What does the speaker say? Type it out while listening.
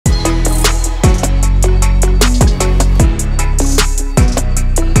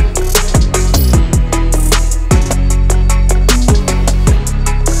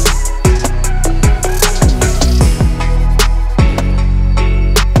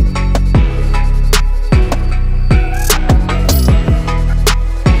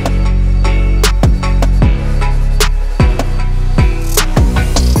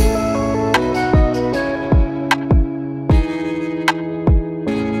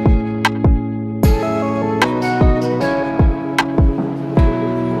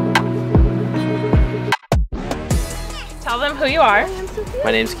who you are.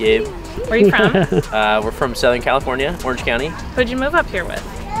 My name's Gabe. Where are you from? We're from Southern California, Orange County. Who'd you move up here with?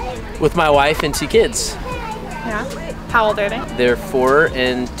 With my wife and 2 kids. Yeah. How old are they? They're 4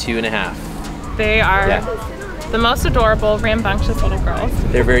 and 2.5. They are the most adorable, rambunctious little girls.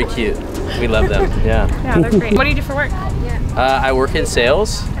 They're very cute. We love them. Yeah. Yeah, they're great. What do you do for work? I work in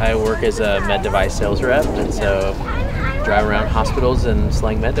sales. I work as a med device sales rep, and so drive around hospitals and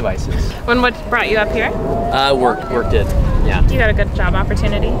selling med devices. What brought you up here? Work did. Yeah. You got a good job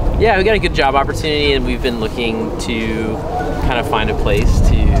opportunity? Yeah, we got a good job opportunity, and we've been looking to kind of find a place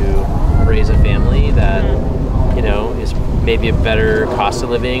to raise a family that, you know, is maybe a better cost of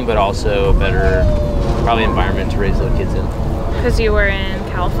living, but also a better probably environment to raise little kids in. Because you were in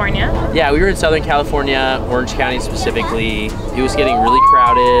California? Yeah, we were in Southern California, Orange County specifically. It was getting really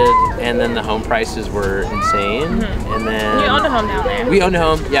crowded, and then the home prices were insane. And then you owned a home down there? We owned a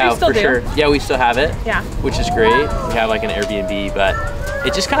home, yeah, for sure. Yeah, we still have it. Yeah. Which is great. We have like an Airbnb, but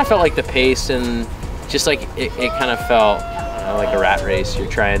it just kind of felt like the pace and just like it kind of felt like a rat race. You're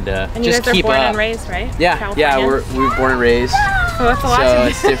trying to and just keep up. And you guys are born and raised, right? Yeah, California? yeah, we were born and raised. So that's a lot. So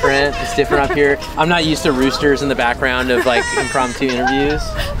it's different. It's different up here. I'm not used to roosters in the background of like impromptu interviews,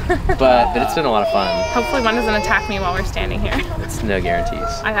 but it's been a lot of fun. Hopefully one doesn't attack me while we're standing here. It's no guarantees.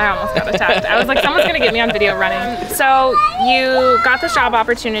 I almost got attacked. I was like, someone's gonna get me on video running. So you got this job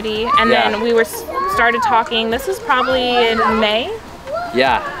opportunity, and then we started talking. This was probably in May.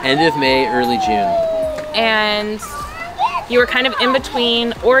 Yeah, end of May, early June. And you were kind of in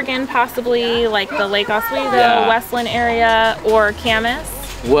between Oregon, possibly, like the Lake Oswego, Westland area, or Camas?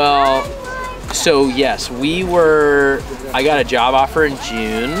 Well, so yes, I got a job offer in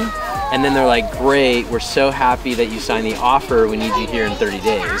June, and then they're like, great, we're so happy that you signed the offer, we need you here in 30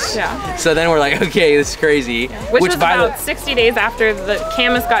 days. Yeah. So then we're like, okay, this is crazy. Yeah. Which was about 60 days after the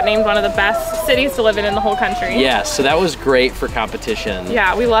Camas got named one of the best cities to live in the whole country. Yeah, so that was great for competition.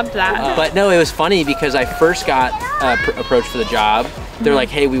 Yeah, we loved that. But no, it was funny because I first got approached for the job. They're like,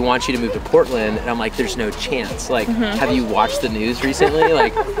 hey, we want you to move to Portland. And I'm like, there's no chance. Like, have you watched the news recently?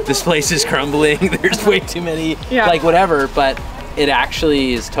 Like, this place is crumbling. There's way too many, like whatever. But it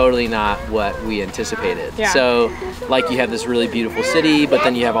actually is totally not what we anticipated. Yeah. So like you have this really beautiful city, but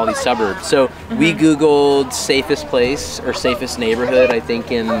then you have all these suburbs. So we Googled safest place or safest neighborhood, I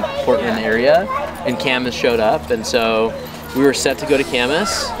think in Portland area, and Camas showed up. And so we were set to go to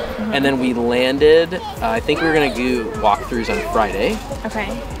Camas, and then we landed, I think we were gonna do walkthroughs on Friday.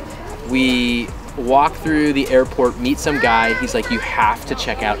 Okay. We walk through the airport, meet some guy, he's like, you have to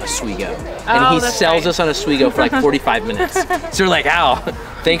check out Oswego. And he sells us on Oswego for like 45 minutes. So we're like, Al,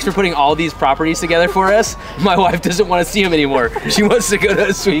 thanks for putting all these properties together for us. My wife doesn't want to see them anymore. She wants to go to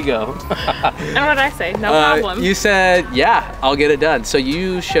Oswego. And what did I say? No problem. You said, yeah, I'll get it done. So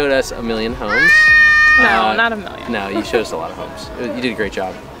you showed us 1 million homes. No, not 1 million. No, you showed us a lot of homes. You did a great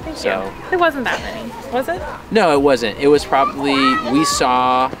job. Thank you. It wasn't that many, was it? No, it wasn't. It was probably, we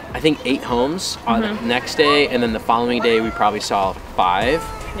saw, I think 8 homes on the next day, and then the following day we probably saw 5.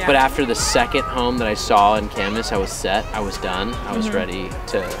 Yeah. But after the second home that I saw in Camas, I was set, I was done, I was ready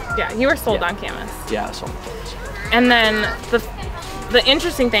to... Yeah, you were sold on Camas. Yeah, I was sold on Camas. And then the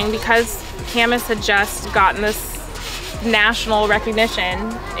interesting thing, because Camas had just gotten this national recognition,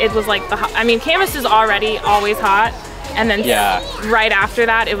 it was like, Camas is already always hot. And then right after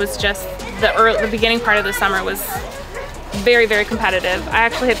that, it was just the beginning part of the summer was very, very competitive. I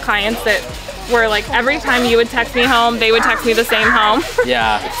actually had clients that were like, every time you would text me home, they would text me the same home.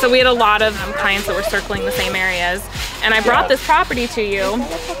 Yeah. So we had a lot of clients that were circling the same areas. And I brought this property to you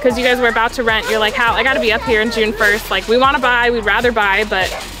because you guys were about to rent. You're like, Hal, I got to be up here in June 1st. Like, we want to buy, we'd rather buy,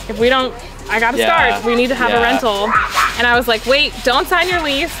 but if we don't, I gotta start. We need to have a rental. And I was like, wait, don't sign your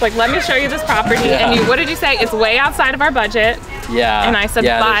lease. Like, let me show you this property. And what did you say? It's way outside of our budget. Yeah. And I said,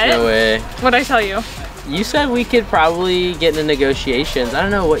 but there's no way. What'd I tell you? You said we could probably get into negotiations. I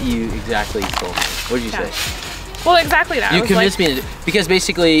don't know what you exactly told me. What did you say? Well, exactly that. You convinced me because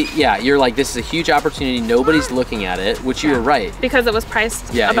basically, you're like, this is a huge opportunity. Nobody's looking at it, which you were right. Because it was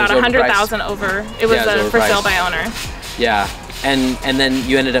priced about 100,000 over. It was a for sale by owner. Yeah, and then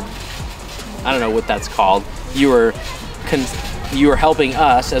you ended up, I don't know what that's called. You were helping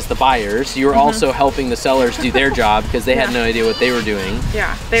us as the buyers. You were also helping the sellers do their job because they had no idea what they were doing.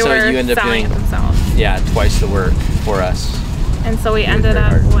 Yeah, they were you ended up selling doing it themselves. Yeah, twice the work for us. And so we ended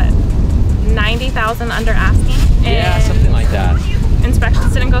up what, 90,000 under asking. Yeah, something like that.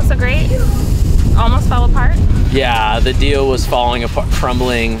 Inspections didn't go so great. Almost fell apart. Yeah, the deal was falling apart,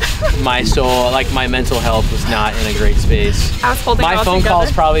 crumbling. My soul, like my mental health was not in a great space. I was holding my phone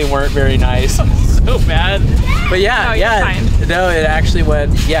calls probably weren't very nice. So bad. But yeah, no, no, it actually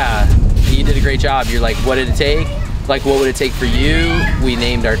went, you did a great job. You're like, what did it take? like, what would it take for you? We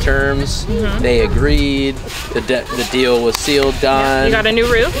named our terms. They agreed. The deal was sealed, done. You got a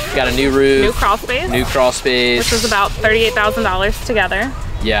new roof. Got a new roof. New crawl space. New crawl space. Which was about $38,000 together.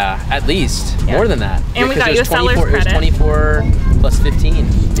 Yeah, at least. More than that. And we got you a seller's credit. It was 24 plus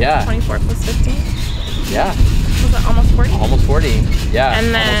 15. Yeah. 24 plus 15? Yeah. Was it almost 40? Almost 40. Yeah,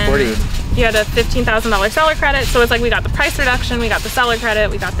 and then almost 40. You had a $15,000 seller credit. So it's like we got the price reduction, we got the seller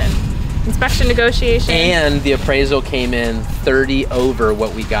credit, we got the inspection negotiation. And the appraisal came in 30 over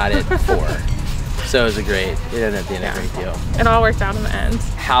what we got it for. So it ended up being a great deal. It all worked out in the end.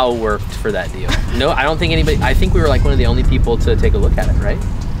 Hal worked for that deal. No, I don't think anybody, I think we were like one of the only people to take a look at it, right?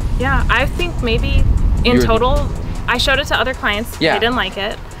 Yeah, I think maybe in total, I showed it to other clients. Yeah. They didn't like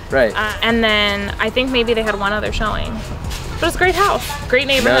it. Right. And then I think maybe they had one other showing. But it's a great house, great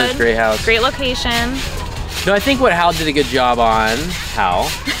neighborhood. No, it's a great house. Great location. No, I think what Hal did a good job on,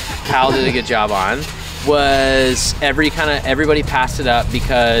 Hal did a good job on, was everybody passed it up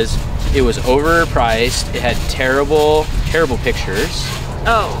because it was overpriced. It had terrible pictures.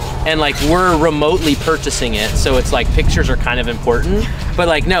 Oh. And like, we're remotely purchasing it, so it's like pictures are kind of important. But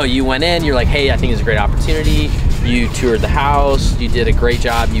like, no, you went in, you're like, hey, I think it's a great opportunity. You toured the house, you did a great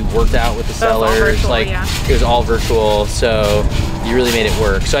job, you worked out with the sellers. Virtual, like, it was all virtual, so you really made it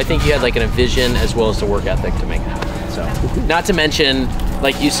work. So I think you had like a vision as well as the work ethic to make it happen. So, not to mention,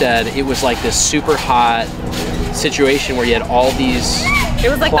 like you said, it was like this super hot situation where you had all these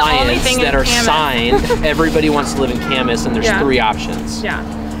like clients that are signed. Everybody wants to live in Camas, and there's 3 options. Yeah.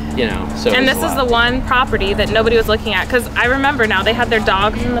 You know, so. And this is the one property that nobody was looking at, because I remember now they had their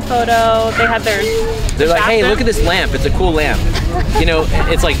dogs in the photo. They had their. They're like, hey, look at this lamp. It's a cool lamp. You know,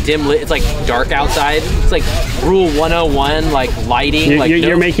 it's like dim lit. It's like dark outside. It's like Rule 101, like lighting.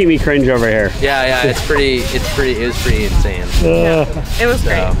 You're making me cringe over here. Yeah. It was pretty insane. It was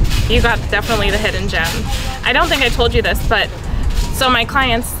great. You got definitely the hidden gem. I don't think I told you this, but so my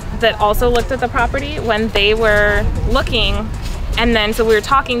clients that also looked at the property, when they were looking, and then so we were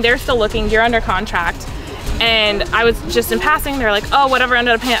talking, they're still looking, you're under contract, and I was just in passing, they're like, oh, whatever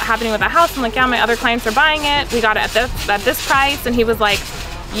ended up happening with the house. I'm like, yeah, my other clients are buying it, we got it at this price. And he was like,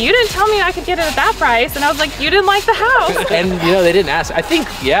 you didn't tell me I could get it at that price. And I was like, you didn't like the house. And you know, they didn't ask. I think,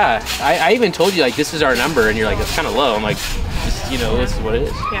 yeah, I even told you, like, this is our number, and you're like, it's kind of low. I'm like, you know, this is what it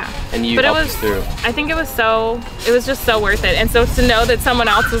is. Yeah. And you helped us through. I think it was just so worth it. And so to know that someone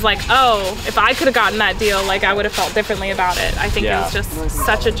else was like, oh, if I could have gotten that deal, like, I would have felt differently about it. I think it was just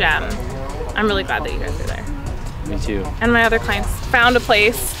such a gem. I'm really glad that you guys are there. Me too. And my other clients found a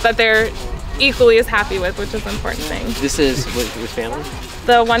place that they're equally as happy with, which is an important thing. This is with family?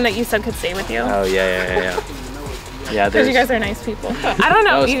 The one that you said could stay with you. Oh, yeah. Yeah, because you guys are nice people. I don't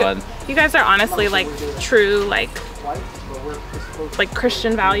know. That was fun. You guys are honestly like true, like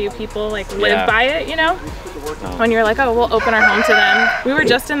Christian value people, like live by it, you know? When you're like, oh, we'll open our home to them. We were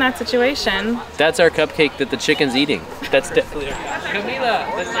just in that situation. That's our cupcake that the chicken's eating. That's definitely Camila.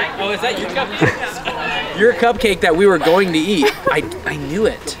 Oh, is that your cupcake? Your cupcake that we were going to eat. I knew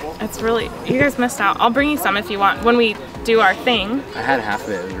it. It's really, you guys missed out. I'll bring you some if you want when we do our thing. I had half of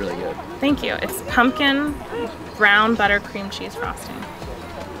it. It was really good. Thank you. It's pumpkin brown butter cream cheese frosting.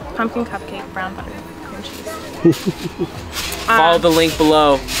 Pumpkin cupcake, brown butter cream cheese. Follow the link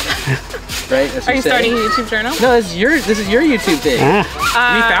below. Right? That's are you starting a YouTube journal? No, this is your YouTube thing. We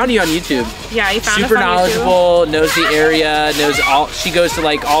found you on YouTube. Yeah, you found Super us on knowledgeable, YouTube. knows the area, knows all. She goes to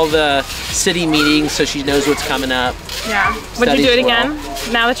like all the city meetings, so she knows what's coming up. Yeah. Would you do it again?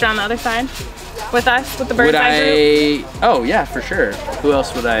 Now that you're on the other side? With us? With the bird's eye group? Oh yeah, for sure. Who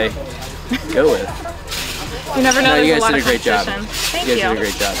else would I go with? You never know. No, you guys did a great job. Thank you. You guys did a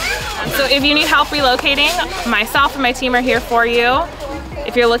great job. So if you need help relocating, myself and my team are here for you.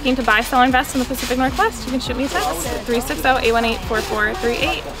 If you're looking to buy, sell, or invest in the Pacific Northwest, you can shoot me a text at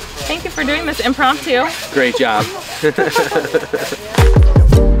 360-818-4438. Thank you for doing this impromptu. Great job.